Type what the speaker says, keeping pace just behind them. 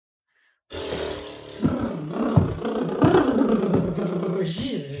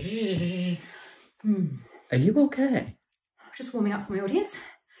Are you okay? Just warming up for my audience.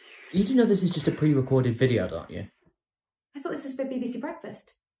 You do know this is just a pre-recorded video, don't you? I thought this was for BBC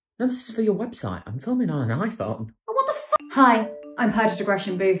Breakfast. No, this is for your website. I'm filming on an iPhone. Oh, what the f— Hi, I'm Perdita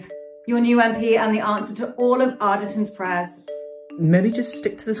Gresham Booth, your new MP and the answer to all of Ardenton's prayers. Maybe just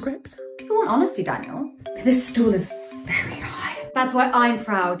stick to the script? You want honesty, Daniel? This stool is very high. That's why I'm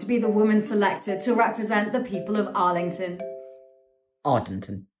proud to be the woman selected to represent the people of Arlington.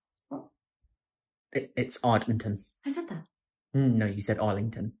 Ardenton. What? It's Ardenton. I said that. No, you said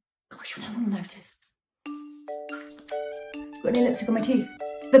Arlington. Gosh, no one will notice. Got any lipstick on my teeth?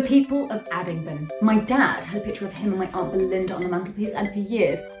 The people of Addington. My dad had a picture of him and my Aunt Belinda on the mantelpiece, and for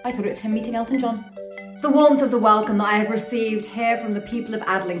years I thought it was him meeting Elton John. The warmth of the welcome that I have received here from the people of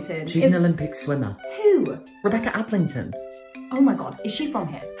Adlington. She's an Olympic swimmer. Who? Rebecca Adlington. Oh my god, is she from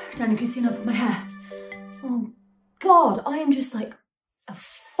here? Daniel, can you see enough of my hair? Oh god, I am just like a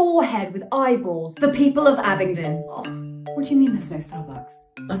forehead with eyeballs. The people of Abingdon. Oh, what do you mean there's no Starbucks?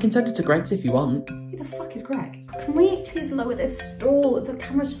 I can send it to Greg's if you want. Who the fuck is Greg? Can we please lower this stool? The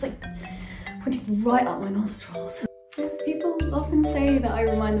camera's just like pointing right up my nostrils. People often say that I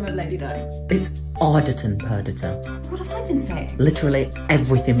remind them of Lady Di. It's Ardenton, Perdita. What have I been saying? Literally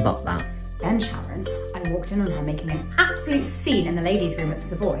everything but that. Then Sharon, I walked in on her making an absolute scene in the ladies' room at the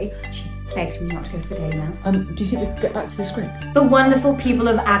Savoy. She begged me not to go to the Daily Mail. Do you think we could get back to the script? The wonderful people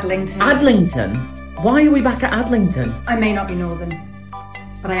of Adlington. Adlington? Why are we back at Adlington? I may not be northern,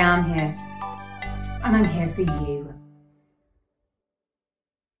 but I am here. And I'm here for you.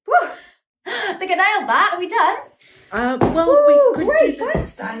 Woo! I think I nailed that. Are we done? Well, Ooh, we could great, do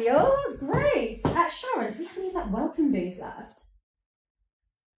thanks Daniel, that was great. Sharon, do we have any of that welcome booze left?